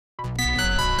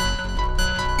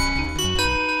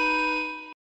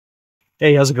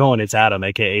Hey, how's it going? It's Adam,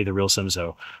 aka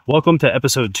TheRealSimso. Welcome to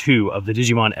episode 2 of the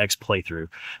Digimon X playthrough.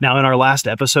 Now, in our last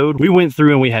episode, we went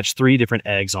through and we hatched 3 different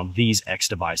eggs on these X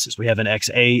devices. We have an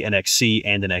XA, an XC,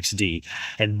 and an XD.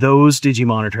 And those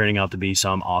Digimon are turning out to be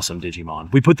some awesome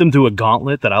Digimon. We put them through a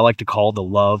gauntlet that I like to call the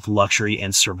Love, Luxury,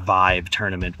 and Survive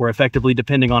tournament, where effectively,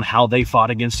 depending on how they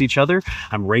fought against each other,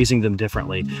 I'm raising them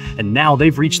differently. And now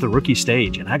they've reached the rookie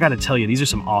stage. And I gotta tell you, these are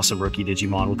some awesome rookie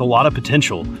Digimon with a lot of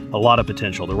potential.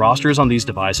 The rosters on these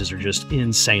devices are just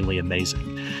insanely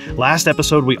amazing. Last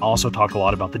episode, we also talked a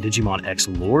lot about the Digimon X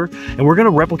lore, and we're going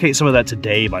to replicate some of that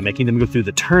today by making them go through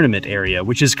the tournament area,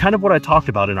 which is kind of what I talked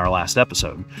about in our last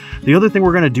episode. The other thing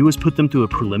we're going to do is put them through a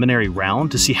preliminary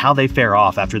round to see how they fare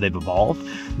off after they've evolved.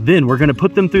 Then we're going to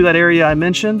put them through that area I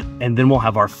mentioned, and then we'll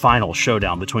have our final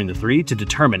showdown between the 3 to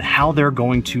determine how they're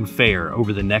going to fare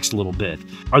over the next little bit.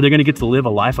 Are they going to get to live a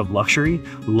life of luxury,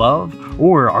 love,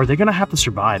 or are they going to have to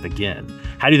survive again?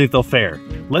 How do you think they'll fare?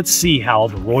 Let's see how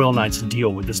the Royal Knights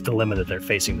deal with this dilemma that they're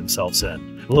facing themselves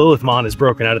in. Lilithmon is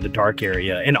broken out of the dark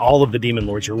area, and all of the Demon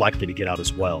Lords are likely to get out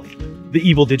as well. The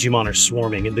evil Digimon are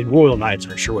swarming, and the Royal Knights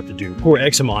aren't sure what to do. Poor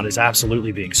Examon is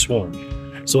absolutely being swarmed.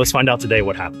 So let's find out today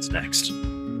what happens next.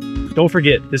 Don't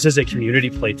forget, this is a community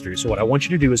playthrough, so what I want you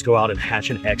to do is go out and hatch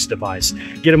an X device,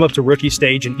 get them up to rookie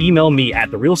stage, and email me at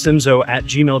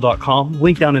TheRealSimso@gmail.com,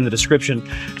 link down in the description,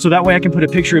 so that way I can put a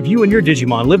picture of you and your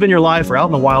Digimon living your life or out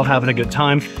in the wild having a good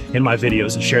time in my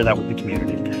videos and share that with the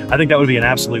community. I think that would be an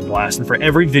absolute blast, and for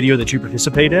every video that you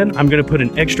participate in, I'm going to put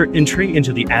an extra entry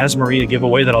into the As Maria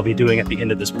giveaway that I'll be doing at the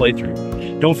end of this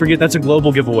playthrough. Don't forget, that's a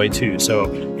global giveaway too, so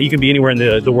you can be anywhere in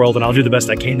the world, and I'll do the best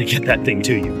I can to get that thing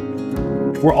to you.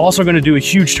 We're also going to do a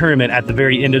huge tournament at the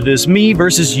very end of this, me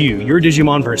versus you, your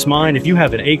Digimon versus mine. If you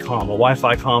have an ACOM, a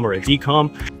Wi-Fi com, or a DCOM,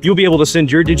 you'll be able to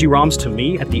send your Digiroms to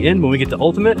me at the end when we get to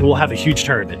Ultimate, and we'll have a huge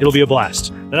tournament. It'll be a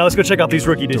blast. Now let's go check out these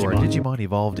rookie Digimon. Our Digimon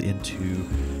evolved into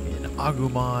an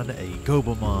Agumon, a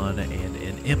Gomamon, and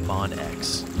an Antibody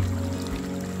X.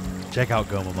 Check out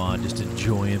Gomamon, just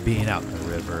enjoying being out in the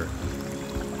river,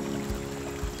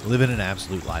 living an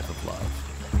absolute life of love.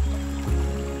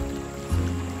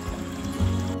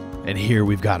 And here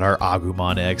we've got our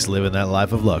Agumon X living that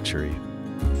life of luxury.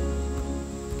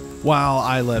 While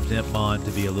I left Impmon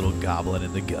to be a little goblin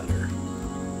in the gutter,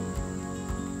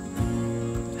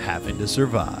 having to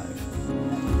survive.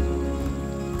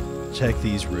 Check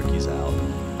these rookies out.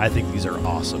 I think these are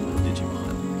awesome Digimon.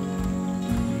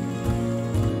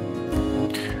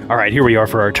 Alright, here we are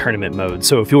for our tournament mode.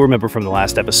 So if you'll remember from the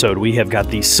last episode, we have got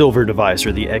the silver device,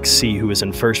 or the XC, who is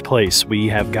in first place. We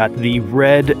have got the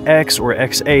red X, or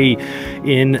XA,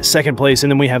 in second place,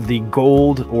 and then we have the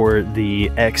gold, or the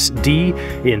XD,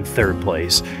 in third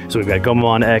place. So we've got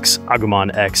Gomamon X,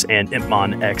 Agumon X, and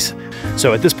Impmon X.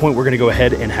 So at this point, we're going to go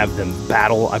ahead and have them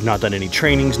battle. I've not done any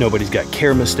trainings, nobody's got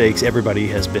care mistakes, everybody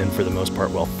has been, for the most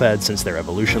part, well fed since their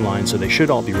evolution line, so they should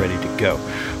all be ready to go.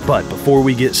 But before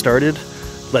we get started,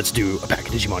 let's do a pack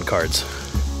of Digimon cards.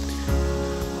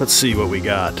 Let's see what we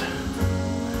got.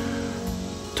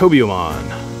 Tobiomon,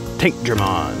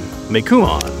 Tankdramon,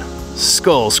 Mekumon,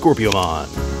 Skull Scorpiomon,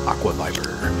 Aqua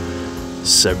Viper,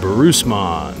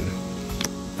 Cerberusmon,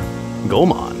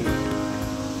 Golmon,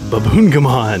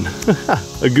 Baboongamon,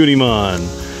 Agumon,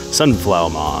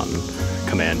 Sunflowermon,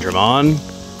 Commandramon.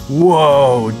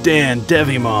 Whoa, Dan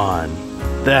Devimon.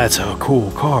 That's a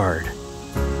cool card.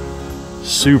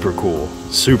 Super cool.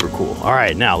 Super cool. All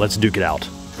right, now let's duke it out.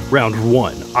 Round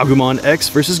 1, Agumon X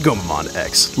versus Gomamon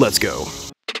X. Let's go.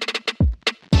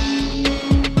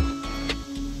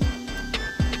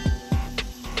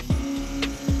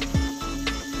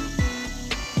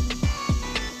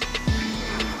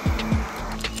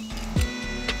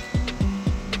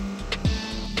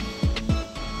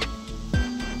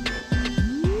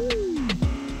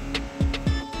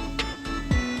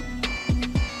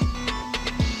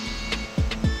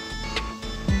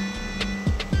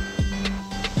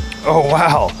 Oh,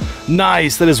 wow.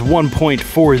 Nice. That is 1 point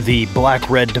for the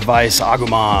black-red device,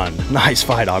 Agumon. Nice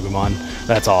fight, Agumon.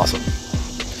 That's awesome.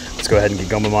 Let's go ahead and get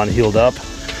Gomamon healed up.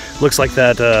 Looks like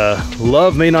that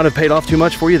love may not have paid off too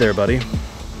much for you there, buddy.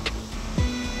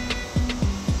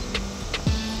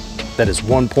 That is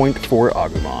 1 point for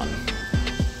Agumon.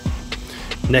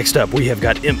 Next up, we have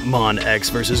got Impmon X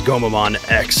versus Gomamon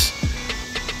X.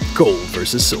 Gold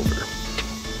versus silver.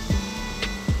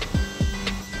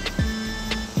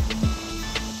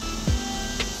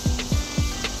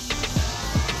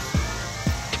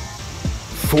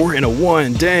 Four and a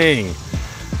 1, dang.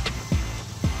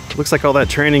 Looks like all that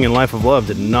training in Life of Love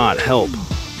did not help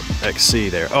XC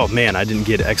there. Oh man, I didn't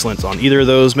get excellence on either of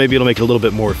those. Maybe it'll make it a little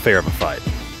bit more fair of a fight.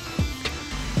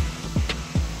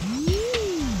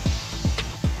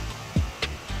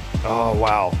 Oh,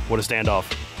 wow. What a standoff.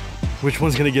 Which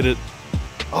one's gonna get it?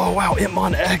 Oh, wow,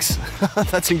 Antibody X.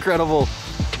 That's incredible.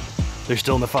 They're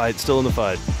still in the fight, still in the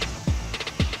fight.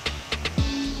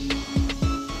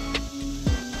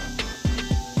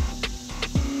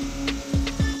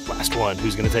 Last one,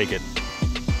 who's gonna take it?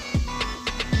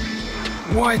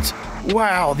 What?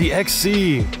 Wow, the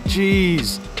XC.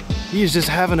 Jeez. He is just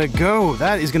having a go.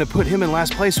 That is gonna put him in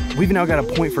last place. We've now got a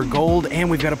point for gold and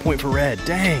we've got a point for red.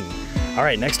 Dang. All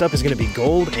right, next up is gonna be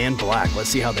gold and black. Let's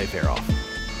see how they fare off.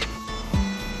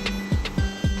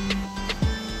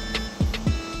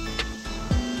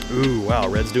 Ooh, wow,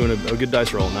 red's doing a good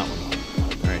dice roll on that one.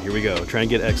 All right, here we go. Try and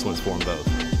get excellence for them both.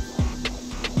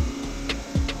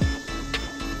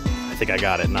 I think I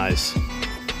got it, nice.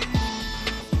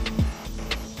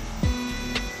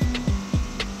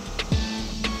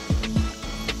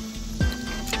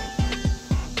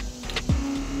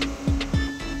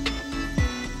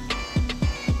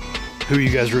 Who are you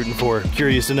guys rooting for?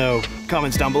 Curious to know.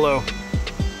 Comments down below.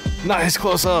 Nice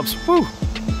close-ups. Woo!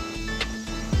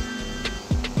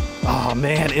 Oh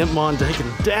man, Antibody taken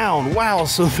down. Wow,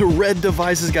 so the red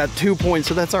device has got 2 points,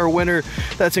 so that's our winner.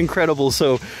 That's incredible.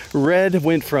 So red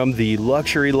went from the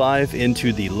luxury life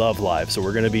into the love life. So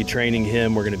we're gonna be training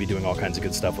him. We're gonna be doing all kinds of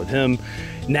good stuff with him.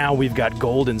 Now we've got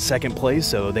gold in second place,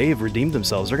 so they've redeemed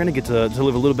themselves. They're gonna get to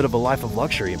live a little bit of a life of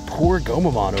luxury. And poor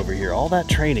Gomamon over here, all that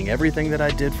training, everything that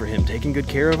I did for him, taking good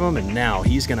care of him, and now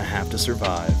he's gonna have to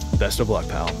survive. Best of luck,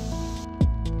 pal.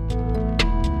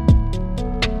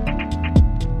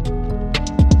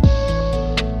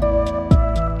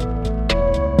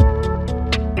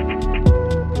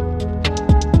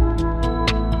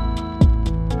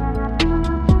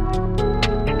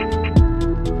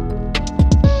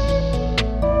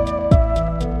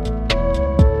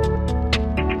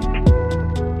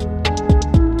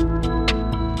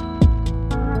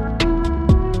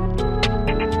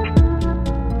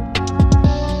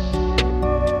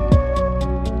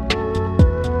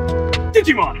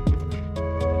 Digimon!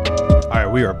 Alright,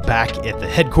 we are back at the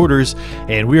headquarters,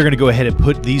 and we are going to go ahead and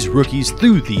put these rookies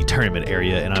through the tournament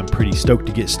area, and I'm pretty stoked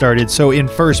to get started. So in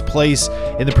first place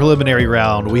in the preliminary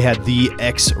round, we had the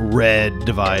X-Red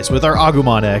device with our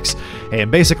Agumon X,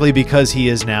 and basically because he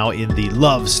is now in the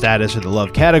love status or the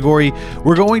love category,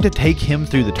 we're going to take him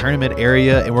through the tournament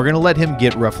area, and we're going to let him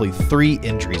get roughly 3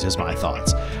 entries is my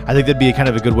thoughts. I think that'd be kind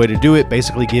of a good way to do it,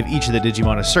 basically give each of the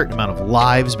Digimon a certain amount of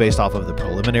lives based off of the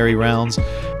preliminary rounds,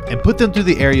 and put them through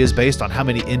the areas based on how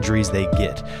many injuries they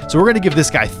get. So we're going to give this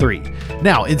guy 3.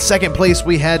 Now, in second place,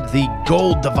 we had the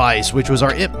gold device, which was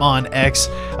our Antibody X.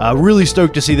 Really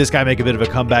stoked to see this guy make a bit of a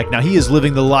comeback. Now, he is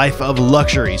living the life of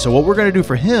luxury. So what we're going to do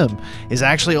for him is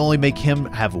actually only make him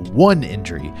have 1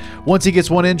 injury. Once he gets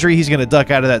 1 injury, he's going to duck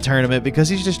out of that tournament because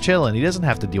he's just chilling. He doesn't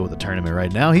have to deal with the tournament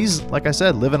right now. He's, like I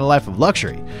said, living a life of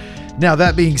luxury. Now,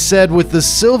 that being said, with the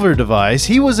silver device,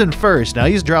 he was in first. Now,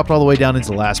 he's dropped all the way down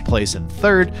into last place in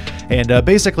third. And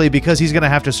basically, because he's going to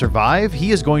have to survive,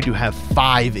 he is going to have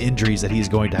 5 injuries that he's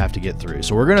going to have to get through.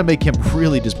 So we're going to make him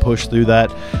really just push through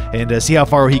that and see how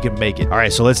far he can make it. All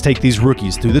right, so let's take these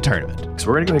rookies through the tournament. So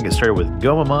we're going to go ahead and get started with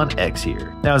Gomamon X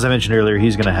here. Now, as I mentioned earlier,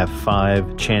 he's going to have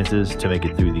 5 chances to make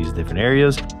it through these different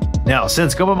areas. Now,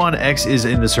 since Gomamon X is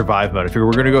in the survive mode, I figure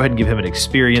we're going to go ahead and give him an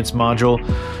experience module.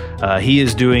 He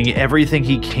is doing everything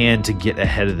he can to get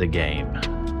ahead of the game,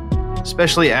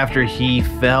 especially after he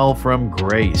fell from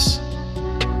grace.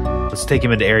 Let's take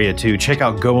him into Area 2. Check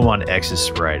out Gomamon X's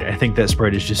sprite. I think that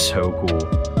sprite is just so cool.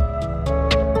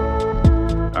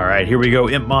 Alright, here we go,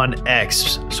 Antibody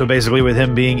X. So basically with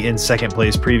him being in second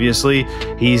place previously,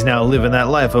 he's now living that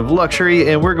life of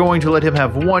luxury, and we're going to let him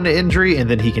have 1 injury, and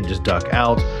then he can just duck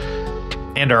out.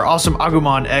 And our awesome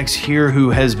Agumon X here, who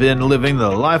has been living the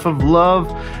life of love,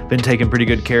 been taking pretty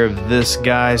good care of this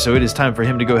guy, so it is time for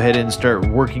him to go ahead and start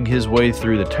working his way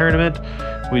through the tournament.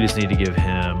 We just need to give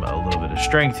him a little bit of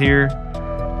strength here.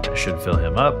 That should fill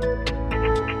him up.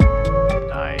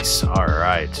 Nice. All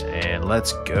right, and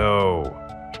let's go.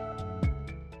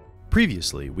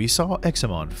 Previously, we saw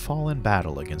Examon fall in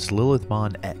battle against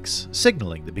Lilithmon X,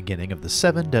 signaling the beginning of the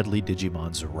 7 deadly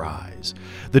Digimon's rise.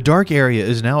 The dark area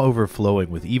is now overflowing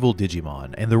with evil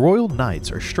Digimon, and the Royal Knights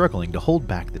are struggling to hold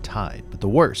back the tide, but the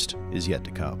worst is yet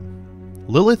to come.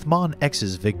 Lilithmon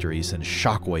X's victory sends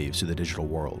shockwaves through the digital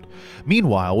world.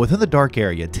 Meanwhile, within the dark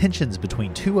area, tensions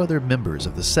between 2 other members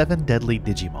of the 7 deadly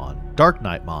Digimon, Dark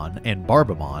Knightmon and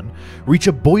Barbamon, reach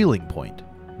a boiling point.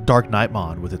 Dark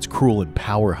Knightmon, with its cruel and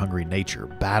power-hungry nature,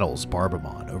 battles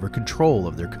Barbamon over control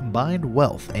of their combined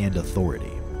wealth and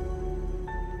authority.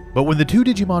 But when the 2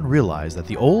 Digimon realize that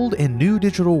the old and new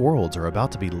digital worlds are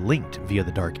about to be linked via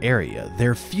the dark area,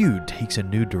 their feud takes a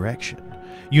new direction.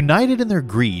 United in their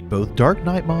greed, both Dark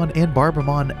Knightmon and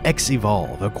Barbamon X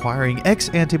evolve, acquiring X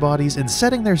antibodies and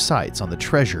setting their sights on the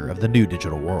treasure of the new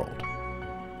digital world.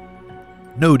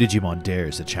 No Digimon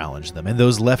dares to challenge them, and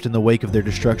those left in the wake of their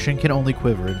destruction can only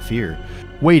quiver in fear,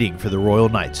 waiting for the Royal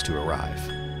Knights to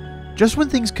arrive. Just when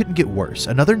things couldn't get worse,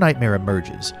 another nightmare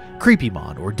emerges.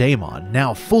 Creepymon, or Daemon,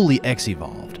 now fully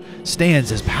X-evolved,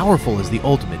 stands as powerful as the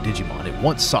ultimate Digimon it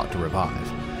once sought to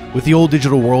revive. With the old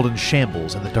digital world in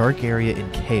shambles and the dark area in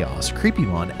chaos,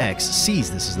 Creepymon X sees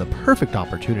this as the perfect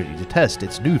opportunity to test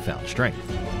its newfound strength.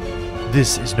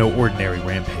 This is no ordinary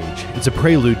rampage. It's a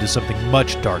prelude to something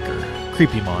much darker.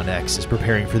 Creepymon X is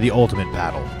preparing for the ultimate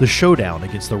battle, the showdown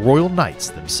against the Royal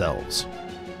Knights themselves.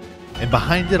 And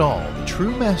behind it all, the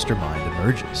true mastermind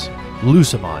emerges,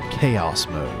 Lusamon Chaos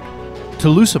Mode. To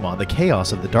Lusamon, the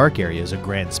chaos of the dark area is a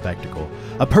grand spectacle,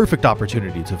 a perfect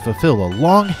opportunity to fulfill a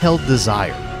long-held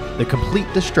desire, the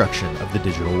complete destruction of the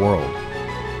digital world.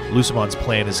 Lusamon's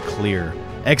plan is clear.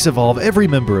 X-evolve every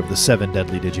member of the 7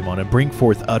 deadly Digimon and bring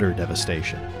forth utter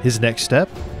devastation. His next step?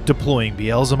 Deploying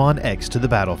Beelzemon X to the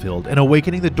battlefield and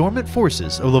awakening the dormant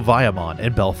forces of Leviamon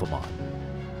and Belphamon.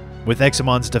 With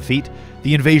Examon's defeat,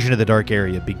 the invasion of the dark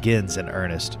area begins in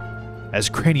earnest. As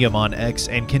Craniamon X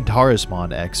and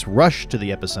Kintarusmon X rush to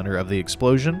the epicenter of the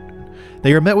explosion,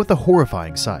 they are met with a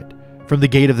horrifying sight. From the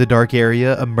gate of the dark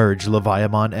area emerge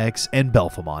Leviamon X and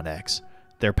Belphamon X,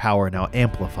 their power now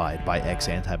amplified by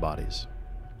X-antibodies.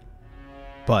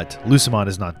 But Lusamon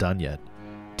is not done yet.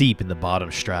 Deep in the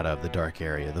bottom strata of the dark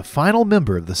area, the final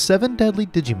member of the 7 deadly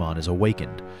Digimon is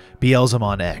awakened,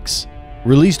 Beelzemon X.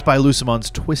 Released by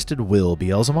Lusamon's twisted will,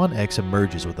 Beelzemon X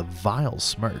emerges with a vile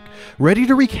smirk, ready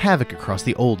to wreak havoc across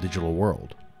the old digital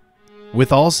world.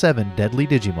 With all 7 deadly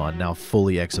Digimon now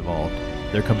fully X-evolved,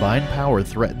 their combined power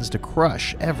threatens to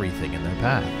crush everything in their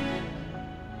path.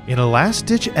 In a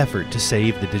last-ditch effort to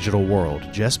save the digital world,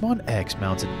 Jesmon X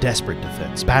mounts a desperate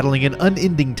defense, battling an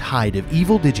unending tide of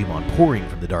evil Digimon pouring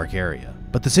from the dark area.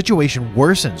 But the situation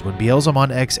worsens when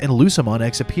Beelzemon X and Lusamon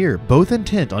X appear, both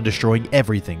intent on destroying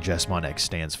everything Jesmon X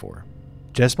stands for.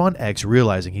 Jesmon X,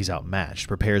 realizing he's outmatched,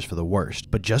 prepares for the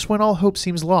worst, but just when all hope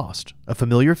seems lost, a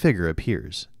familiar figure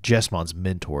appears, Jesmon's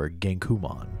mentor,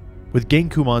 Genkumon. With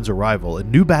Genkumon's arrival, a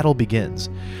new battle begins.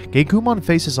 Genkumon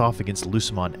faces off against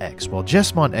Lusamon X, while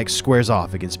Jesmon X squares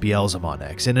off against Beelzemon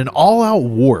X in an all-out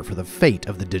war for the fate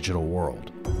of the digital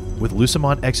world. With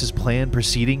Lusamon X's plan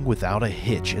proceeding without a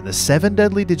hitch and the 7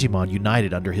 deadly Digimon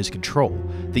united under his control,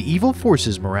 the evil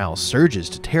force's morale surges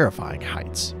to terrifying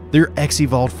heights. Their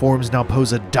X-evolved forms now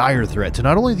pose a dire threat to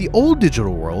not only the old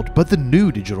digital world, but the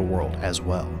new digital world as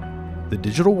well. The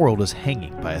digital world is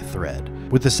hanging by a thread.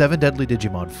 With the 7 deadly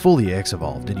Digimon fully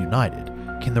X-evolved and united,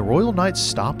 can the Royal Knights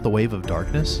stop the wave of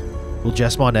darkness? Will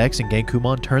Jesmon X and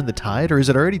Genkumon turn the tide, or is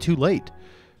it already too late?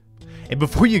 And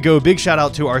before you go, big shout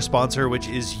out to our sponsor, which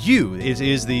is you. It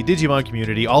is the Digimon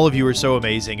community. All of you are so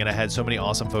amazing, and I had so many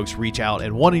awesome folks reach out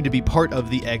and wanting to be part of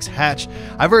the X hatch.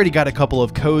 I've already got a couple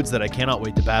of codes that I cannot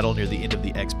wait to battle near the end of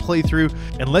the X playthrough,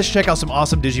 and let's check out some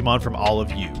awesome Digimon from all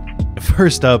of you.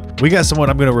 First up, we got someone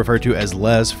I'm going to refer to as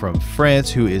Les from France,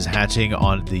 who is hatching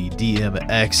on the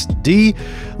DMXD.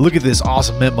 Look at this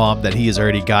awesome mint mom that he has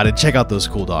already got, and check out those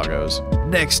cool doggos.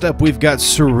 Next up, we've got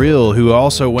Surreal, who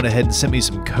also went ahead and sent me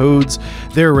some codes.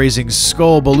 They're raising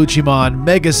Skull, Baluchimon,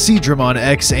 Mega Seadramon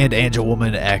X, and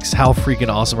Angelwoman X. How freaking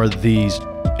awesome are these?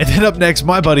 And then up next,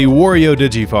 my buddy Wario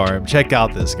Digifarm. Check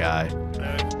out this guy.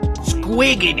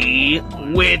 Squiggity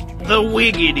with the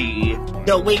wiggity.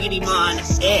 The Wiggitymon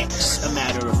X, a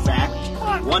matter of fact.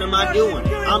 What am I doing?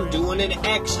 I'm doing an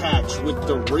X hatch with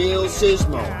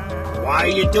TheRealSimso. Why are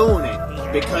you doing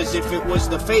it? Because if it was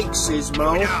the fake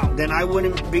Sismo, then I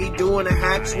wouldn't be doing a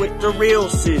hatch with the real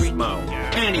Sismo.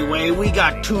 Anyway, we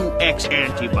got 2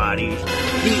 x-antibodies.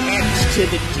 The X to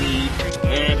the D,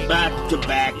 and back to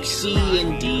back C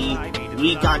and D.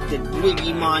 We got the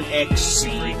Digimon XC,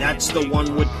 that's the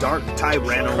one with Dark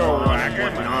Tyrannomon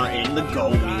and whatnot, and the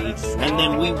Gobi. And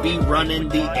then we be running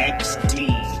the XD.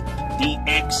 The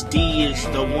XD is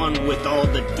the one with all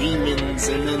the demons,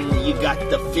 and then you got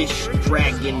the fish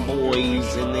dragon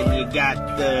boys, and then you got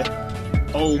the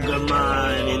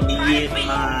Ogamon, and the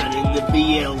Yitmon, and the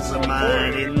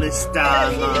Beelzemon, and the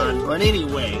Starmon. But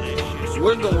anyway,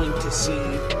 we're going to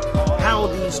see how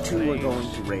these 2 are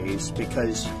going to raise,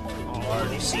 because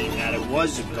already seen that it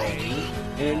was a Gobi,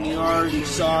 and you already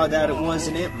saw that it was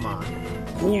an Itmon.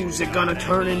 Who's it gonna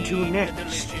turn into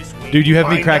next? Dude, you have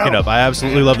me cracking up. I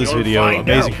absolutely love this video.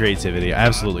 Amazing creativity. I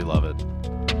absolutely love it.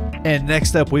 And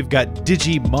next up, we've got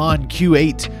Digimon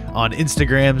Q8 on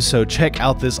Instagram, so check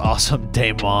out this awesome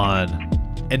Daemon.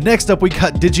 And next up, we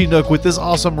got DigiNook with this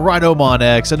awesome Rhinomon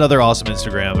X, another awesome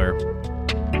Instagrammer.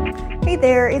 Hey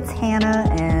there, it's Hannah,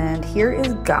 and here is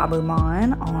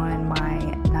Gabumon on my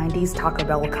 90s Taco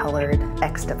Bell colored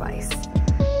X device.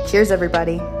 Cheers,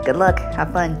 everybody. Good luck.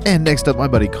 Have fun. And next up, my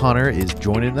buddy Connor is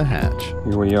joining the hatch.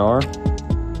 Here we are,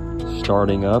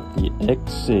 starting up the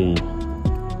XC.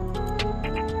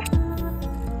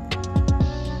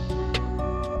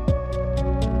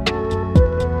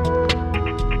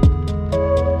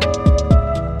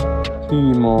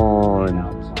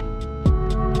 Digimon.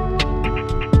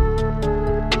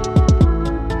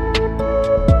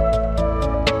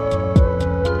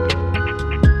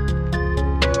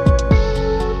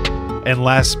 And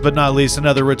last but not least,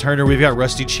 another returner, we've got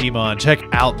Rusty Chimon. Check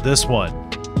out this one.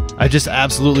 I just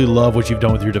absolutely love what you've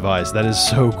done with your device. That is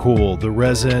so cool. The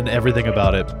resin, everything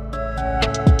about it.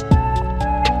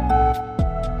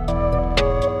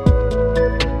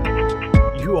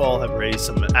 You all have raised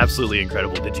some absolutely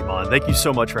incredible Digimon. Thank you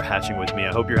so much for hatching with me.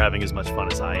 I hope you're having as much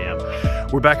fun as I am.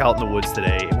 We're back out in the woods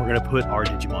today, and we're going to put our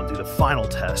Digimon through the final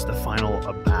test, the final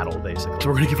battle, basically. So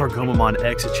we're going to give our Gomamon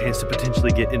X a chance to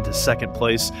potentially get into second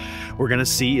place. We're going to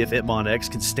see if Itmon X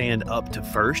can stand up to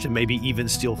first and maybe even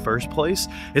steal first place.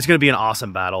 It's going to be an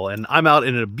awesome battle, and I'm out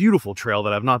in a beautiful trail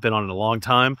that I've not been on in a long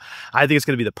time. I think it's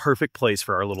going to be the perfect place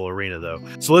for our little arena, though.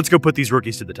 So let's go put these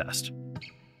rookies to the test.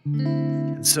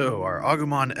 And so our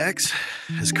Agumon X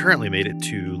has currently made it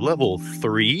to level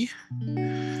 3.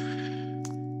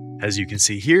 As you can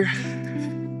see here.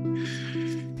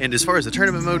 And as far as the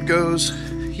tournament mode goes,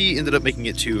 he ended up making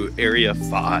it to Area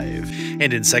 5.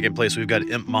 And in second place, we've got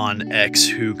Impmon X,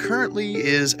 who currently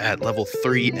is at level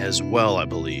 3 as well, I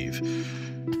believe.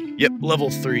 Yep, level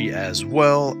 3 as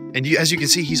well. And as you can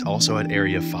see, he's also at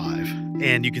Area 5.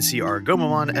 And you can see our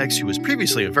Gomamon X, who was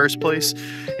previously in first place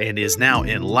and is now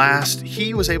in last.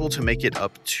 He was able to make it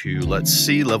up to, let's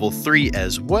see, level 3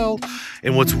 as well.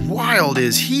 And what's wild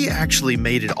is he actually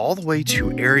made it all the way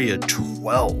to Area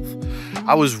 12.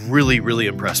 I was really, really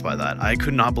impressed by that. I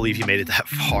could not believe he made it that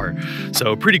far.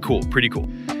 So pretty cool, pretty cool.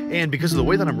 And because of the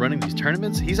way that I'm running these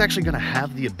tournaments, he's actually going to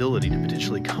have the ability to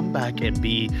potentially come back and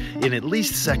be in at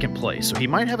least second place. So he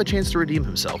might have a chance to redeem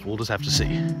himself. We'll just have to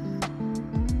see.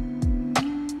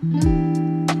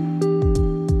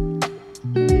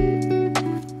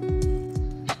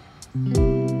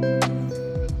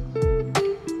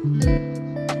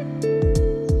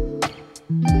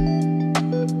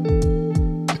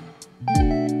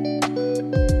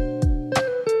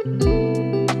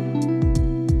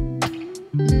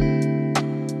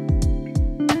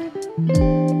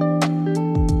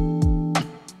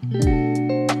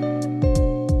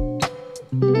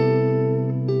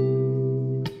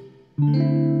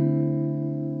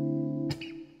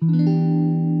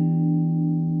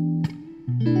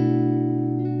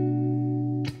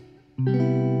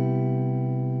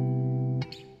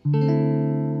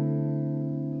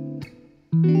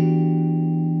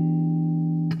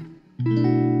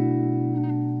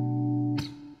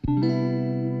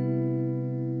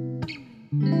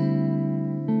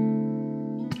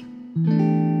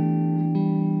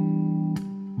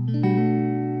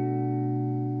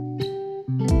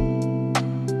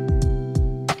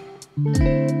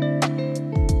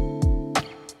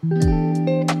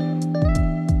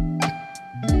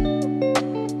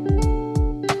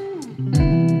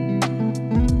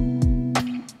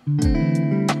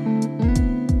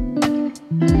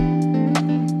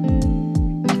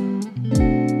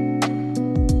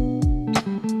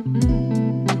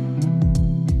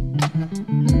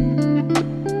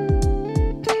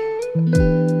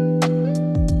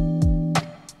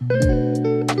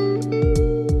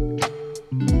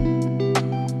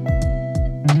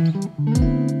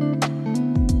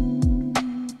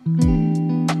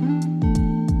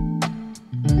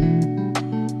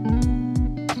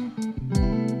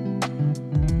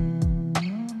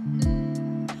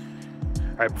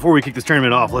 All right, before we kick this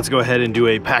tournament off, let's go ahead and do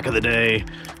a pack of the day.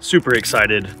 Super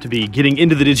excited to be getting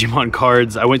into the Digimon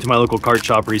cards. I went to my local card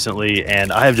shop recently,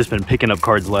 and I have just been picking up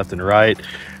cards left and right.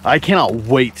 I cannot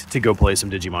wait to go play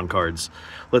some Digimon cards.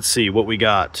 Let's see what we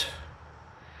got.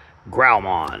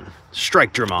 Growlmon,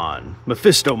 Strike-Dramon,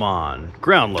 Mephistomon,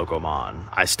 Ground Locomon,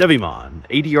 Istevimon,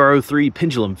 ADR03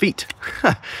 Pendulum Feet,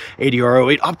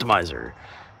 ADR08 Optimizer,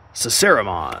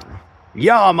 Ciceramon,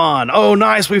 Yamon. Oh,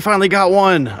 nice. We finally got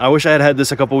one. I wish I had had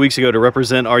this a couple weeks ago to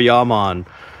represent our Yamon.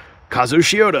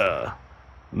 Kazushioda,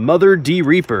 Mother D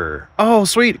Reaper. Oh,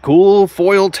 sweet. Cool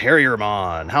foil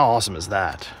Terriermon. How awesome is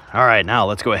that? All right, now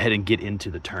let's go ahead and get into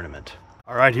the tournament.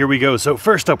 All right, here we go. So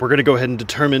first up, we're going to go ahead and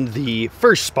determine the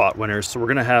first spot winners. So we're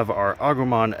going to have our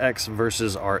Agumon X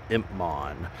versus our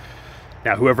Impmon.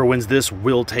 Now, whoever wins this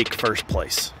will take first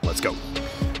place. Let's go.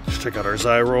 Let's check out our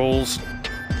Xy rolls.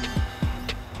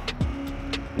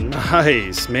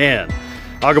 Nice, man.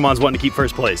 Agumon's wanting to keep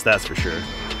first place, that's for sure.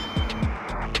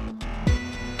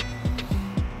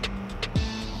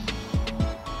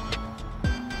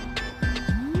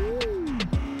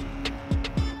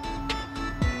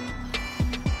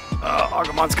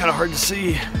 Agumon's kind of hard to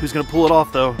see. Who's going to pull it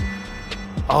off, though?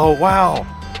 Oh, wow.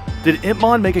 Did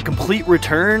Impmon make a complete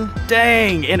return?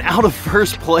 Dang, and out of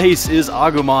first place is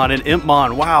Agumon, and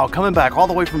Impmon, wow, coming back all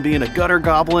the way from being a gutter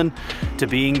goblin to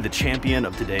being the champion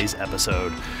of today's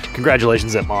episode.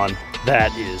 Congratulations, Impmon.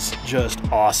 That is just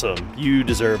awesome. You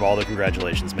deserve all the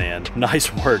congratulations, man.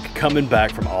 Nice work coming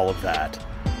back from all of that.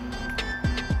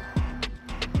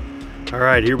 All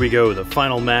right, here we go. The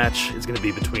final match is going to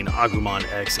be between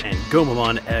Agumon X and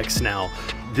Gomamon X. Now,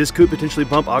 this could potentially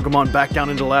bump Agumon back down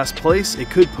into last place. It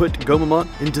could put Gomamon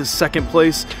into second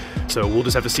place. So we'll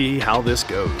just have to see how this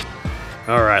goes.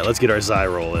 All right, let's get our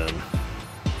Xy roll in.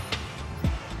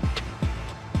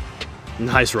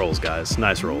 Nice rolls, guys.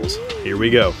 Nice rolls. Here we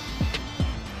go.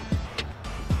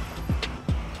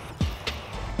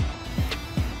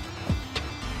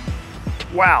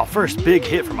 Wow, first big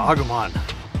hit from Agumon.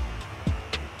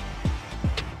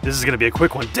 This is going to be a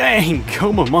quick one. Dang,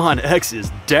 Gomamon X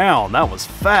is down. That was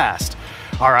fast.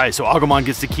 All right, so Agumon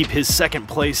gets to keep his second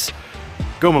place.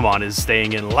 Gomamon is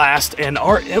staying in last. And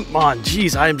our Impmon,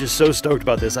 geez, I am just so stoked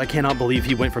about this. I cannot believe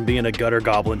he went from being a gutter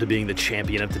goblin to being the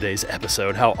champion of today's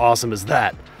episode. How awesome is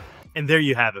that? And there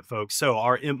you have it, folks. So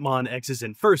our Impmon X is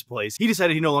in first place. He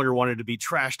decided he no longer wanted to be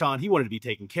trashed on. He wanted to be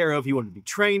taken care of. He wanted to be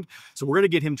trained. So we're going to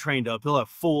get him trained up. He'll have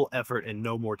full effort and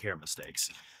no more care mistakes.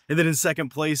 And then in second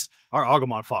place, our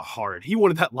Agumon fought hard. He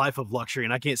wanted that life of luxury,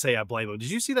 and I can't say I blame him. Did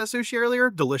you see that sushi earlier?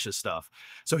 Delicious stuff.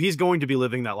 So he's going to be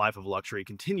living that life of luxury,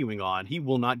 continuing on. He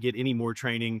will not get any more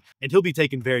training, and he'll be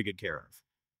taken very good care of.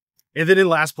 And then in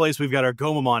last place, we've got our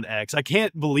Gomamon X. I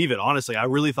can't believe it, honestly. I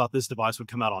really thought this device would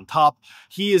come out on top.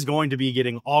 He is going to be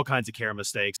getting all kinds of care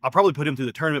mistakes. I'll probably put him through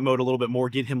the tournament mode a little bit more,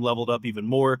 get him leveled up even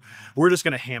more. We're just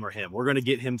going to hammer him. We're going to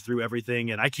get him through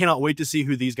everything, and I cannot wait to see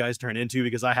who these guys turn into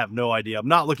because I have no idea. I'm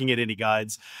not looking at any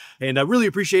guides, and I really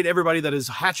appreciate everybody that is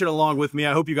hatching along with me.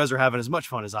 I hope you guys are having as much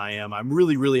fun as I am. I'm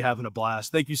really, really having a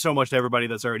blast. Thank you so much to everybody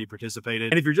that's already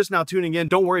participated. And if you're just now tuning in,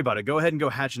 don't worry about it. Go ahead and go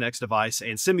hatch an X device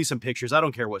and send me some pictures. I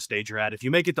don't care what stage you're at. If you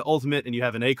make it to Ultimate and you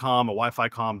have an ACOM, a Wi-Fi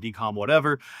com, DCOM,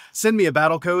 whatever, send me a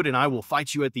battle code and I will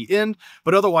fight you at the end.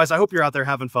 But otherwise, I hope you're out there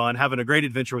having fun, having a great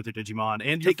adventure with your Digimon,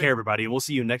 and take care, everybody. And we'll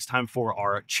see you next time for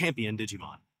our champion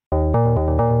Digimon.